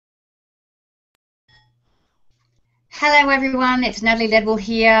Hello everyone, it's Natalie Ledwell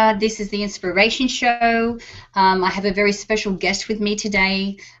here. This is the Inspiration Show. I have a very special guest with me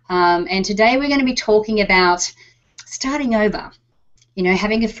today, and today we're going to be talking about starting over.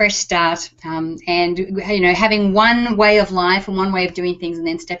 Having a fresh start, and having one way of life and one way of doing things, and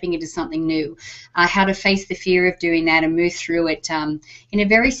then stepping into something new. How to face the fear of doing that and move through it in a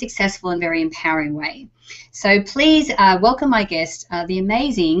very successful and very empowering way. So please welcome my guest, the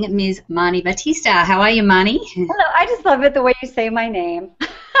amazing Ms. Marni Batista. How are you, Marni? Hello. I just love it the way you say my name.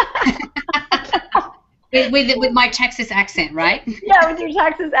 with my Texas accent, right? Yeah, with your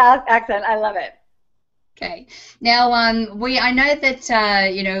Texas accent. I love it. Okay. Now, I know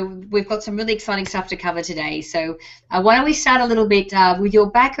that we've got some really exciting stuff to cover today. So why don't we start a little bit with your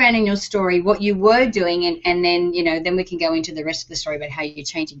background and your story, what you were doing, and then then we can go into the rest of the story about how you're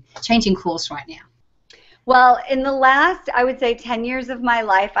changing course right now. Well, in the last, I would say, 10 years of my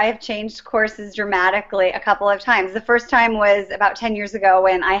life, I have changed courses dramatically a couple of times. The first time was about 10 years ago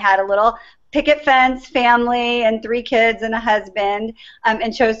when I had a little picket fence family and 3 kids and a husband,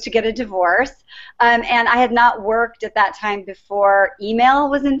 and chose to get a divorce. And I had not worked at that time before email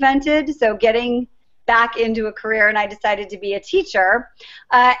was invented, so getting back into a career, and I decided to be a teacher.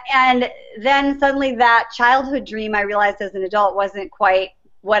 And then suddenly that childhood dream, I realized as an adult, wasn't quite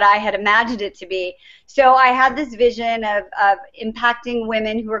what I had imagined it to be. So I had this vision of impacting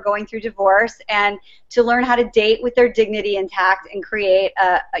women who are going through divorce and to learn how to date with their dignity intact and create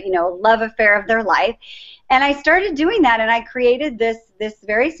a love affair of their life. And I started doing that, and I created this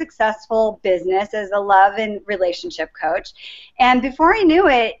very successful business as a love and relationship coach. And before I knew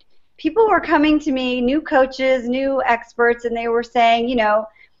it, people were coming to me, new coaches, new experts, and they were saying,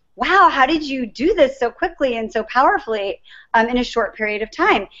 wow, how did you do this so quickly and so powerfully in a short period of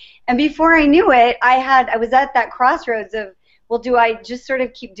time? And before I knew it, I was at that crossroads of, well, do I just sort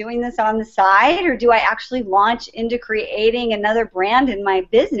of keep doing this on the side, or do I actually launch into creating another brand in my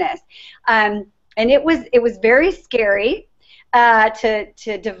business? And it was very scary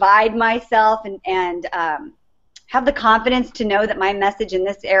to divide myself and have the confidence to know that my message in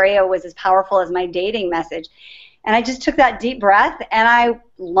this area was as powerful as my dating message. And I just took that deep breath and I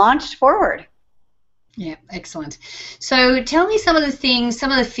launched forward. Yeah, excellent. So tell me some of the things,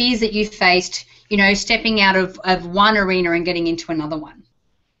 some of the fears that you faced, stepping out of one arena and getting into another one.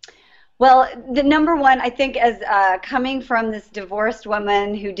 Well, the number one, I think, as coming from this divorced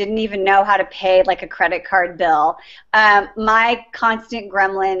woman who didn't even know how to pay like a credit card bill, my constant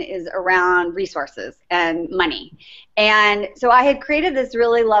gremlin is around resources and money. And so I had created this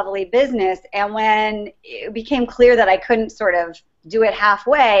really lovely business, and when it became clear that I couldn't sort of do it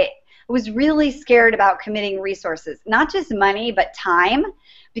halfway, I was really scared about committing resources, not just money, but time,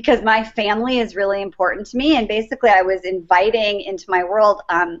 because my family is really important to me, and basically I was inviting into my world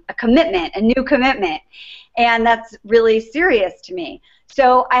a commitment, a new commitment, and that's really serious to me.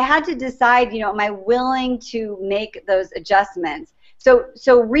 So I had to decide, am I willing to make those adjustments?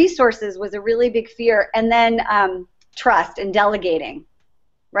 So resources was a really big fear, and then trust and delegating,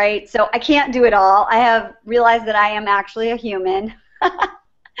 right? So I can't do it all. I have realized that I am actually a human.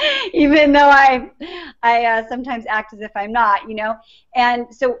 Even though I sometimes act as if I'm not, And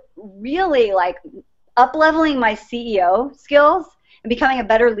so really, like, up-leveling my CEO skills and becoming a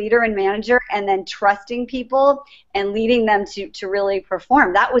better leader and manager, and then trusting people and leading them to really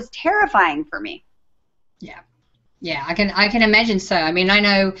perform. That was terrifying for me. Yeah, I can imagine so. I mean, I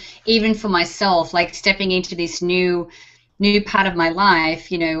know even for myself, like stepping into this new part of my life,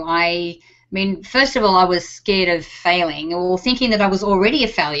 I mean, first of all, I was scared of failing, or thinking that I was already a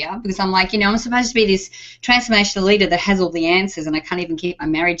failure, because I'm like, I'm supposed to be this transformational leader that has all the answers, and I can't even keep my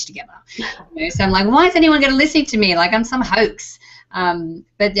marriage together. So I'm like, why is anyone going to listen to me? Like I'm some hoax.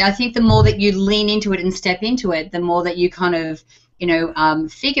 But I think the more that you lean into it and step into it, the more that you kind of,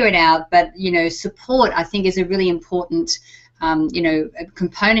 figure it out. But, support, I think, is a really important a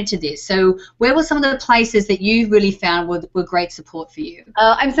component to this. So where were some of the places that you really found were great support for you?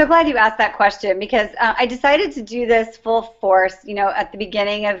 I'm so glad you asked that question, because I decided to do this full force, at the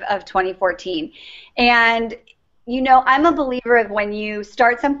beginning of 2014. And, I'm a believer of when you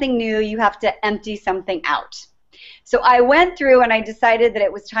start something new, you have to empty something out. So I went through and I decided that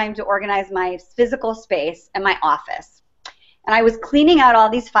it was time to organize my physical space and my office. And I was cleaning out all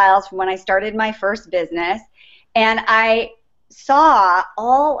these files from when I started my first business, and I saw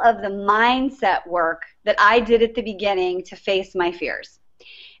all of the mindset work that I did at the beginning to face my fears.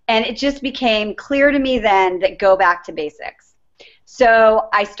 And it just became clear to me then that go back to basics. So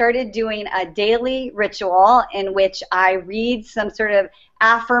I started doing a daily ritual in which I read some sort of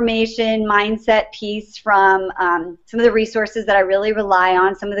affirmation mindset piece from some of the resources that I really rely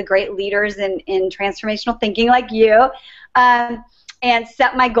on, some of the great leaders in transformational thinking like you, and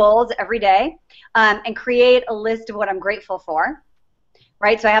set my goals every day, and create a list of what I'm grateful for.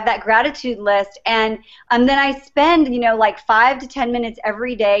 Right, so I have that gratitude list, and then I spend, like 5 to 10 minutes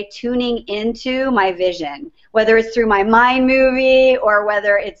every day tuning into my vision, whether it's through my mind movie or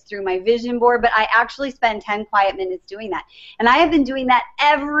whether it's through my vision board, but I actually spend 10 quiet minutes doing that. And I have been doing that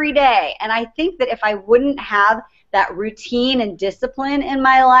every day, and I think that if I wouldn't have that routine and discipline in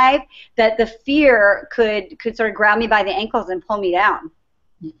my life, that the fear could sort of grab me by the ankles and pull me down.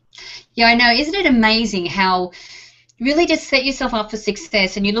 Yeah, I know. Isn't it amazing how really just set yourself up for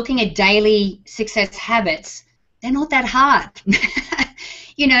success, and you're looking at daily success habits, they're not that hard.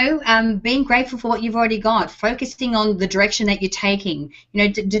 Being grateful for what you've already got, focusing on the direction that you're taking,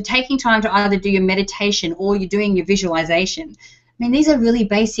 taking time to either do your meditation or you're doing your visualization. I mean, these are really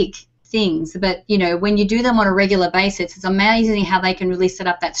basic things, but when you do them on a regular basis, it's amazing how they can really set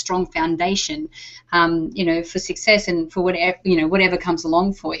up that strong foundation, for success and for whatever comes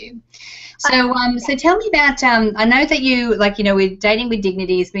along for you. So, so tell me about. I know that you, with Dating with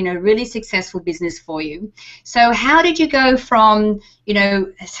Dignity has been a really successful business for you. So, how did you go from,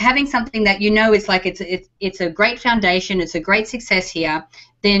 having something that it's a great foundation, it's a great success here,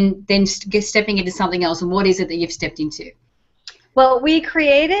 then stepping into something else, and what is it that you've stepped into? Well, we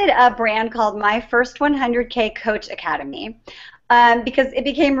created a brand called My First 100K Coach Academy. Because it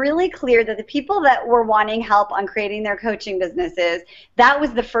became really clear that the people that were wanting help on creating their coaching businesses, that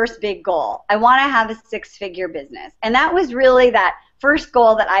was the first big goal. I want to have a 6-figure business. And that was really that first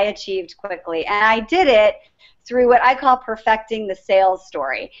goal that I achieved quickly. And I did it through what I call perfecting the sales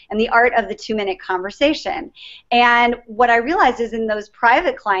story and the art of the 2-minute conversation. And what I realized is in those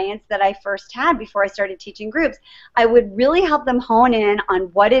private clients that I first had before I started teaching groups, I would really help them hone in on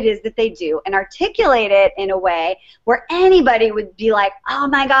what it is that they do and articulate it in a way where anybody would be like, oh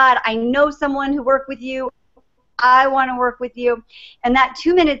my God, I know someone who worked with you. I want to work with you. And that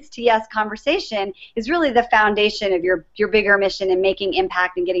 2 minutes to yes conversation is really the foundation of your bigger mission and making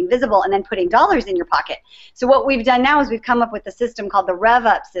impact and getting visible and then putting dollars in your pocket. So what we've done now is we've come up with a system called the Rev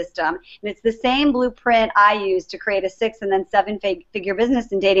Up system. And it's the same blueprint I use to create a 6 and then 7-figure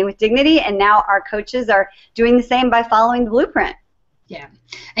business in Dating with Dignity. And now our coaches are doing the same by following the blueprint. Yeah.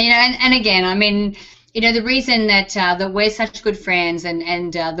 And again, I mean, the reason that we're such good friends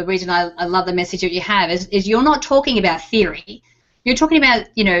and the reason I love the message that you have is you're not talking about theory. You're talking about,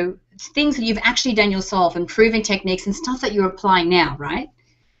 things that you've actually done yourself and proven techniques and stuff that you're applying now, right?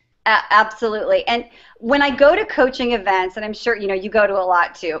 Absolutely. And when I go to coaching events, and I'm sure, you go to a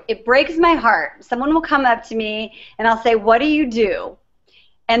lot too, it breaks my heart. Someone will come up to me and I'll say, what do you do?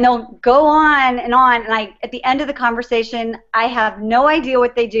 And they'll go on, and at the end of the conversation, I have no idea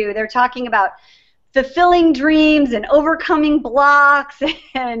what they do. They're talking about fulfilling dreams and overcoming blocks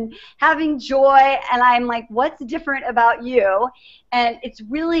and having joy, and I'm like, what's different about you? And it's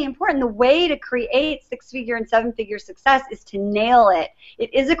really important. The way to create 6-figure and 7-figure success is to nail it.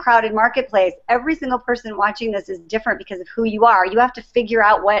 It is a crowded marketplace. Every single person watching this is different because of who you are. You have to figure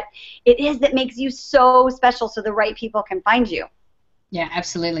out what it is that makes you so special so the right people can find you. Yeah,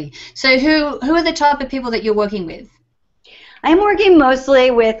 absolutely. So who are the type of people that you're working with? I'm working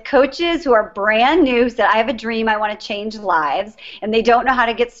mostly with coaches who are brand new, who said, I have a dream, I want to change lives, and they don't know how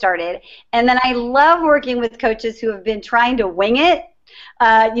to get started. And then I love working with coaches who have been trying to wing it,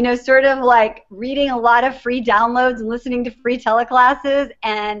 sort of like reading a lot of free downloads and listening to free teleclasses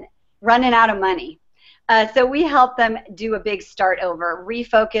and running out of money. So we help them do a big start over,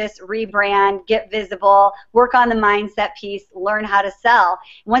 refocus, rebrand, get visible, work on the mindset piece, learn how to sell.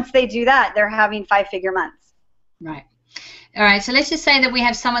 Once they do that, they're having 5-figure months. Right. All right, so let's just say that we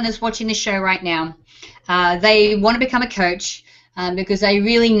have someone that's watching this show right now. They want to become a coach because they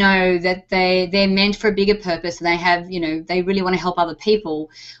really know that they're meant for a bigger purpose, and they have, they really want to help other people.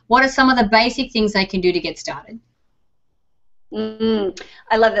 What are some of the basic things they can do to get started?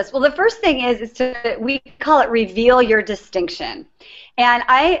 I love this. Well, the first thing we call it reveal your distinction. And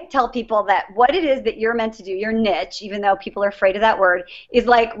I tell people that what it is that you're meant to do, your niche, even though people are afraid of that word, is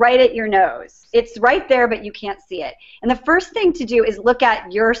like right at your nose. It's right there, but you can't see it. And the first thing to do is look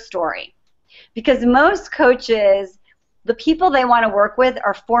at your story. Because most coaches, the people they want to work with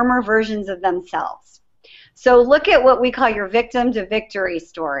are former versions of themselves. So look at what we call your victim to victory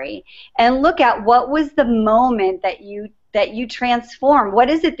story, and look at what was the moment that you transformed. What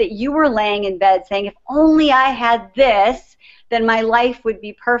is it that you were laying in bed saying, if only I had this, then my life would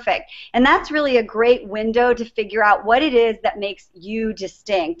be perfect. And that's really a great window to figure out what it is that makes you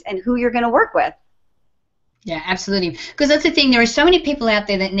distinct and who you're going to work with. Yeah, absolutely. Because that's the thing. There are so many people out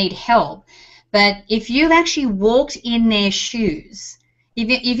there that need help, but if you've actually walked in their shoes,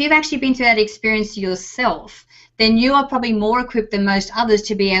 if you've actually been through that experience yourself, then you are probably more equipped than most others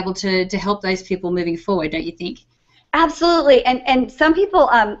to be able to help those people moving forward, don't you think? Absolutely. And some people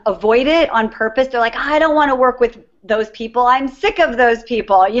avoid it on purpose. They're like, I don't want to work with those people. I'm sick of those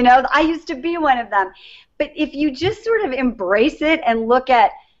people. You know, I used to be one of them. But if you just sort of embrace it and look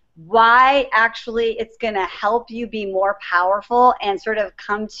at why actually it's going to help you be more powerful and sort of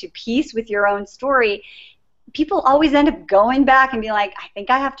come to peace with your own story, people always end up going back and be like, I think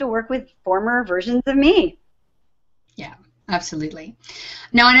I have to work with former versions of me. Yeah, absolutely.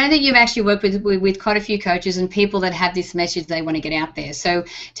 Now, I know that you've actually worked with quite a few coaches and people that have this message they want to get out there. So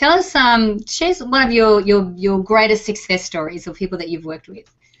tell us, share one of your greatest success stories of people that you've worked with.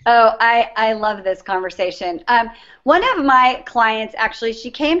 Oh, I love this conversation. One of my clients, actually,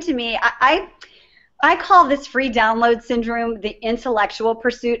 she came to me. I call this free download syndrome the intellectual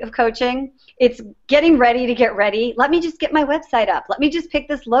pursuit of coaching. It's getting ready to get ready. Let me just get my website up. Let me just pick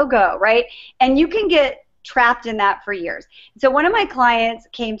this logo, right? And you can get trapped in that for years. So one of my clients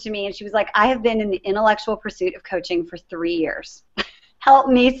came to me and she was like, I have been in the intellectual pursuit of coaching for 3 years. Help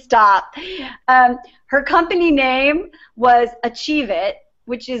me stop. Her company name was Achieve It,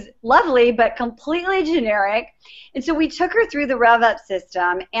 which is lovely but completely generic. And so we took her through the Rev Up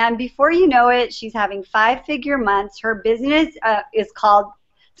system, and before you know it, she's having 5-figure months. Her business is called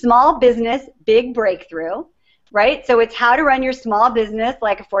Small Business Big Breakthrough, right? So it's how to run your small business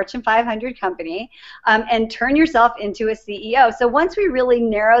like a Fortune 500 company and turn yourself into a CEO. So once we really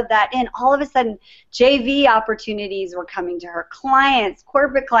narrowed that in, all of a sudden JV opportunities were coming to her, clients,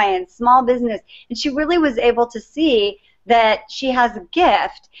 corporate clients, small business, and she really was able to see that she has a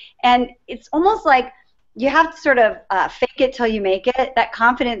gift. And it's almost like you have to sort of fake it till you make it. That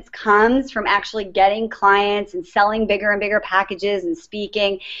confidence comes from actually getting clients and selling bigger and bigger packages and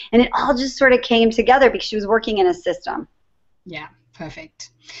speaking. And it all just sort of came together because she was working in a system. Yeah, perfect.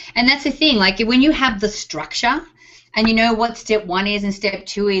 And that's the thing, like when you have the structure and you know what step 1 is and step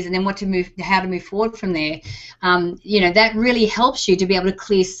 2 is, and then how to move forward from there, you know, that really helps you to be able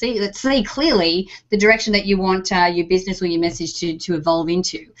to see clearly the direction that you want your business or your message to evolve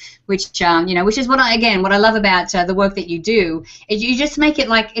into, which you know, which is what I love about the work that you do, is you just make it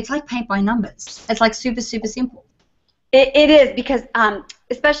like, it's like paint by numbers. It's like super, super simple. It is, because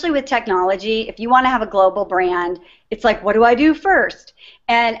especially with technology, if you want to have a global brand, it's like, what do I do first?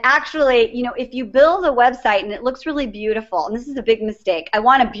 And actually, you know, if you build a website and it looks really beautiful, and this is a big mistake, I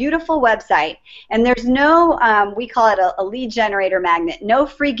want a beautiful website, and there's no, we call it a lead generator magnet, no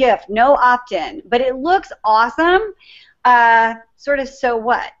free gift, no opt-in, but it looks awesome, sort of, so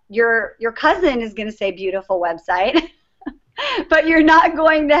what? Your cousin is going to say beautiful website, but you're not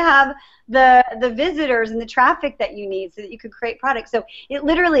going to have the visitors and the traffic that you need so that you could create products. So it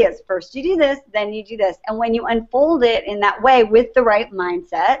literally is, first you do this, then you do this. And when you unfold it in that way with the right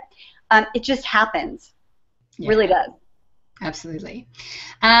mindset, it just happens. Yeah. Really does. Absolutely.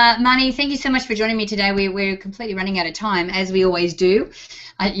 Marni, thank you so much for joining me today. We're completely running out of time, as we always do.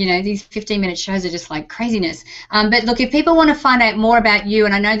 You know, these 15-minute shows are just like craziness. But look, if people want to find out more about you,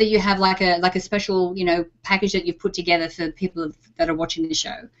 and I know that you have like a special, you know, package that you've put together for people that are watching the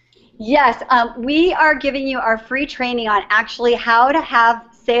show. Yes, we are giving you our free training on actually how to have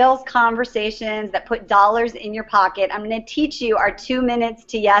sales conversations that put dollars in your pocket. I'm going to teach you our 2 minutes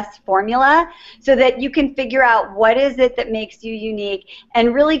to yes formula so that you can figure out what is it that makes you unique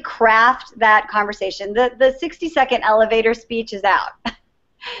and really craft that conversation. The 60-second elevator speech is out.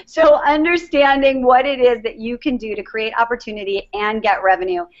 So understanding what it is that you can do to create opportunity and get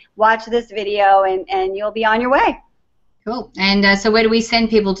revenue. Watch this video and you'll be on your way. Cool. And so where do we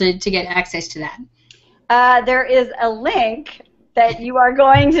send people to get access to that? There is a link that you are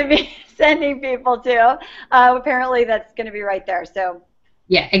going to be sending people to. Apparently that's going to be right there. So.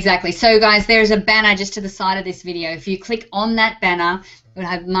 Yeah, exactly. So guys, there's a banner just to the side of this video. If you click on that banner, it'll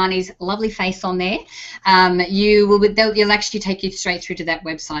have Marni's lovely face on there. It'll actually take you straight through to that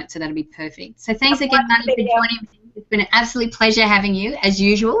website, so that'll be perfect. So thanks again, Marni, for joining me. It's been an absolute pleasure having you, as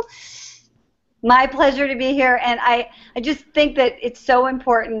usual. My pleasure to be here, and I just think that it's so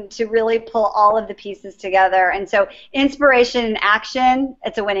important to really pull all of the pieces together. And so inspiration and action,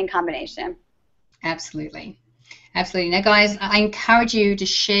 it's a winning combination. Absolutely. Absolutely. Now, guys, I encourage you to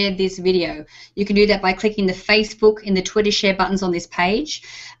share this video. You can do that by clicking the Facebook and the Twitter share buttons on this page.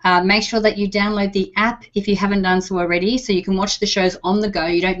 Make sure that you download the app if you haven't done so already, so you can watch the shows on the go.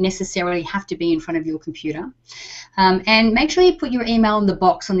 You don't necessarily have to be in front of your computer. And make sure you put your email in the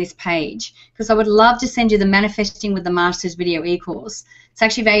box on this page, because I would love to send you the Manifesting with the Masters video e-course. It's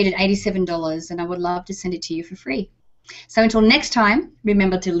actually valued at $87, and I would love to send it to you for free. So until next time,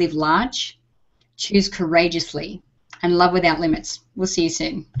 remember to live large, choose courageously, and love without limits. We'll see you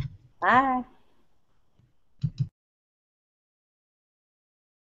soon. Bye.